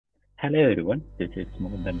Hello everyone, this is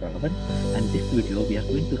Mohammed Raghavan, and this video we are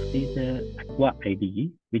going to see the Aqua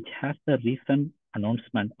IDE, which has the recent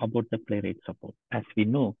announcement about the Playwright support. As we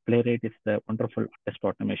know, Playwright is the wonderful test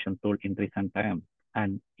automation tool in recent time,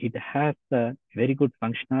 and it has very good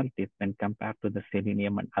functionalities when compared to the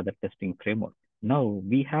Selenium and other testing frameworks. Now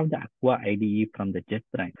we have the Aqua IDE from the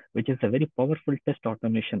JetBrains, which is a very powerful test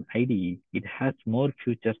automation IDE. It has more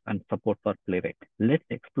features and support for Playwright. Let's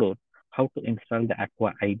explore how to install the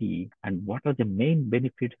Aqua IDE and what are the main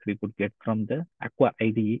benefits we could get from the Aqua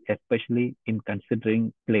IDE, especially in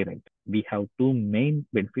considering Playwright. We have two main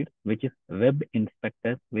benefits, which is web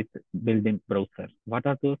inspector with built-in browser. What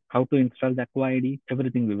are those? How to install the Aqua IDE?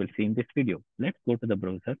 Everything we will see in this video. Let's go to the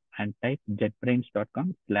browser and type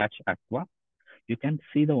jetbrains.com/aqua. You can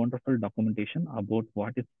see the wonderful documentation about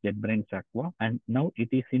what is JetBrains Aqua, and now it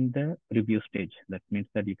is in the preview stage. That means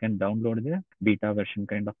that you can download the beta version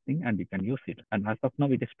kind of thing and you can use it. And as of now,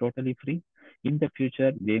 it is totally free. In the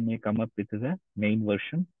future, they may come up with the main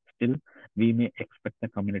version. Still, we may expect the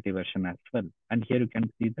community version as well. And here you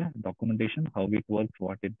can see the documentation, how it works,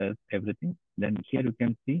 what it does, everything. Then here you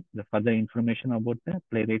can see the further information about the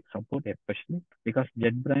Playwright support, especially because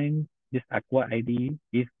JetBrains this Aqua IDE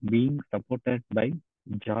is being supported by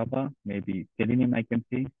Java, maybe Selenium, I can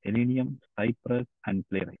say, Selenium, Cypress, and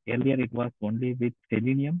Playwright. Earlier, it was only with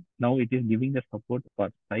Selenium. Now it is giving the support for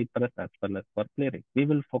Cypress as well as for Playwright. We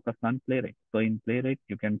will focus on Playwright. So in Playwright,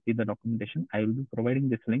 you can see the documentation. I will be providing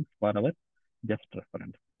this link for our just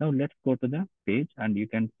reference. Now let's go to the page and you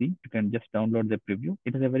can see, you can just download the preview.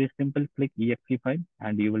 It is a very simple click exe file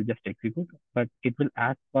and you will just execute, but it will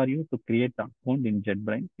ask for you to create an account in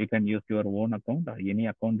JetBrains. You can use your own account or any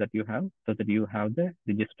account that you have so that you have the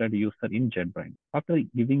registered user in JetBrains. After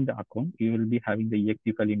giving the account, you will be having the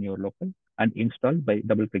exe file in your local and install by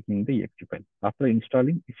double clicking the exe file. After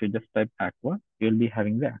installing, if you just type Aqua, you will be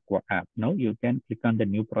having the Aqua app. Now you can click on the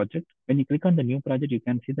new project. When you click on the new project, you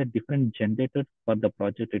can see the different generators for the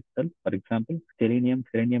project itself. For example, Selenium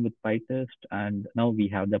with PyTest, and now we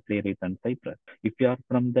have the Playwright and Cypress. If you are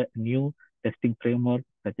from the new testing framework,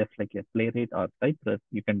 such as like a Playwright or Cypress,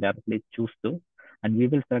 you can directly choose those. And we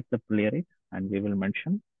will select the Playwright and we will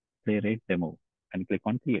mention Playwright demo and click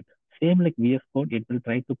on create. Same like VS Code, it will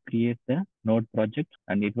try to create the node project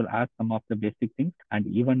and it will ask some of the basic things. And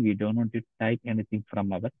even we don't want to type anything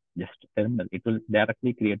from our just terminal. It will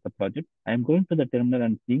directly create the project. I'm going to the terminal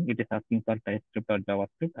and seeing it is asking for TypeScript or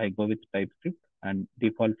JavaScript. I go with TypeScript and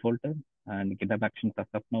default folder and GitHub Actions as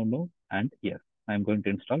of now no. And yes, I'm going to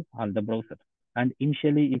install all the browsers. And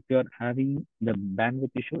initially, if you're having the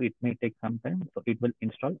bandwidth issue, it may take some time. So it will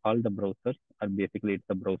install all the browsers, or basically it's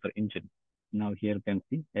the browser engine. Now here you can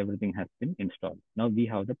see everything has been installed. Now we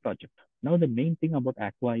have the project. Now the main thing about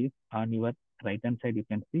Aqua is on your right hand side, you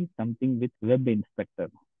can see something with web inspector.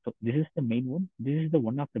 So this is the main one. This is the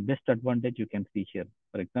one of the best advantage you can see here.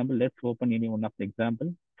 For example, let's open any one of the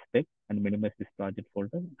example spec and minimize this project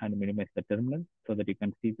folder and minimize the terminal so that you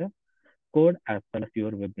can see the code as well as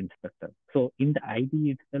your web inspector. So in the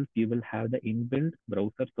IDE itself, you will have the inbuilt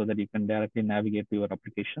browser so that you can directly navigate to your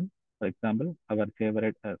application. For example, our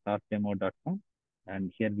favorite sourcedemo.com.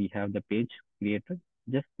 And here we have the page created.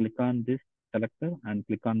 Just click on this selector and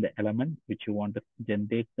click on the element which you want to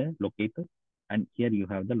generate the locator. And here you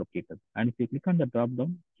have the locator. And if you click on the drop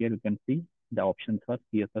down, here you can see the options for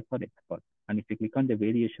CSS or export. And if you click on the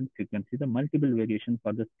variations, you can see the multiple variations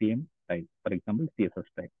for the same type. For example, CSS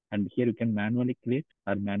type. And here you can manually create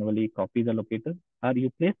or manually copy the locator, or you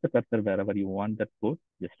place the cursor wherever you want that code.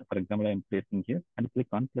 Just for example, I'm placing here and click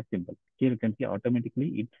on plus symbol. Here you can see automatically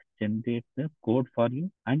it generates the code for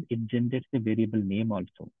you and it generates the variable name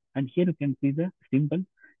also. And here you can see the symbol.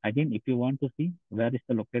 Again, if you want to see where is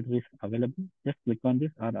the locator is available, just click on this,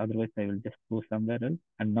 or otherwise I will just go somewhere else.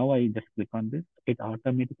 And now I just click on this. It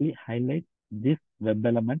automatically highlights this web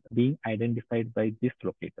element being identified by this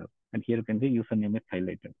locator. And here you can see username is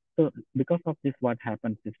highlighted. So because of this, what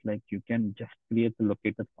happens is like you can just create the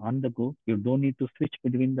locators on the go. You don't need to switch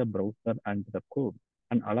between the browser and the code.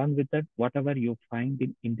 And along with that, whatever you find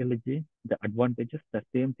in IntelliJ, the advantages, the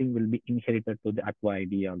same thing will be inherited to the Aqua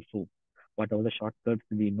IDE also. Whatever the shortcuts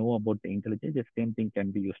we know about the IntelliJ, the same thing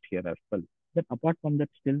can be used here as well. Then apart from that,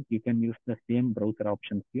 still you can use the same browser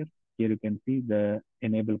options here. Here you can see the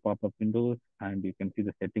enable pop-up windows and you can see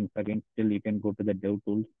the settings again. Still you can go to the dev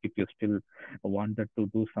tools. If you still wanted to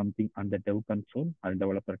do something on the dev console or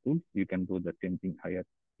developer tools, you can do the same thing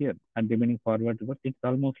here. And remaining forward, it's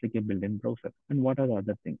almost like a built-in browser. And what are the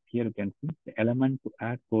other things? Here you can see the element to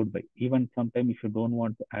add code by. Even sometimes if you don't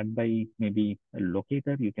want to add by maybe a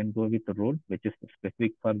locator, you can go with a role, which is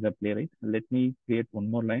specific for the Playwright. Let me create one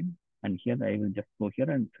more line. And here I will just go here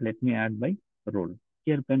and let me add by role.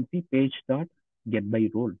 Here you can see page dot get by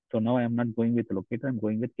role. So now I am not going with locator, I'm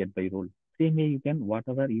going with get by role. Same way you can,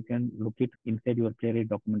 whatever you can look it inside your Playwright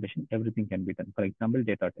documentation, everything can be done. For example,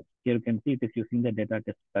 data test. Here you can see it is using the data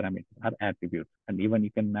test parameters or attributes. And even you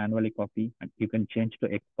can manually copy and you can change to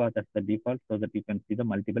XPath as the default so that you can see the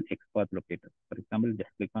multiple XPath locators. For example, just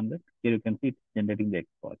click on that. Here you can see it's generating the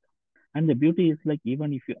XPath. And the beauty is like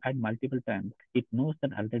even if you add multiple times, it knows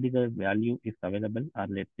that already the value is available, or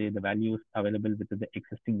let's say the value is available with the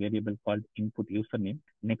existing variable called input username.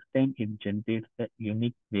 Next time it generates the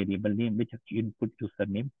unique variable name, which is input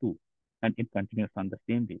username too, and it continues on the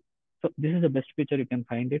same way. So this is the best feature you can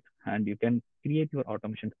find it, and you can create your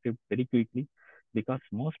automation script very quickly because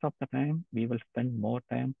most of the time we will spend more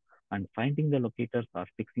time on finding the locators or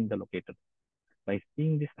fixing the locators. By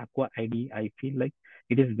seeing this Aqua IDE, I feel like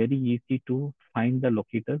it is very easy to find the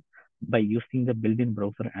locators by using the built-in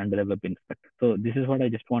browser and the web inspector. So this is what I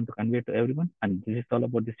just want to convey to everyone. And this is all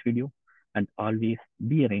about this video. And always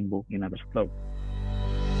be a rainbow in others' cloud.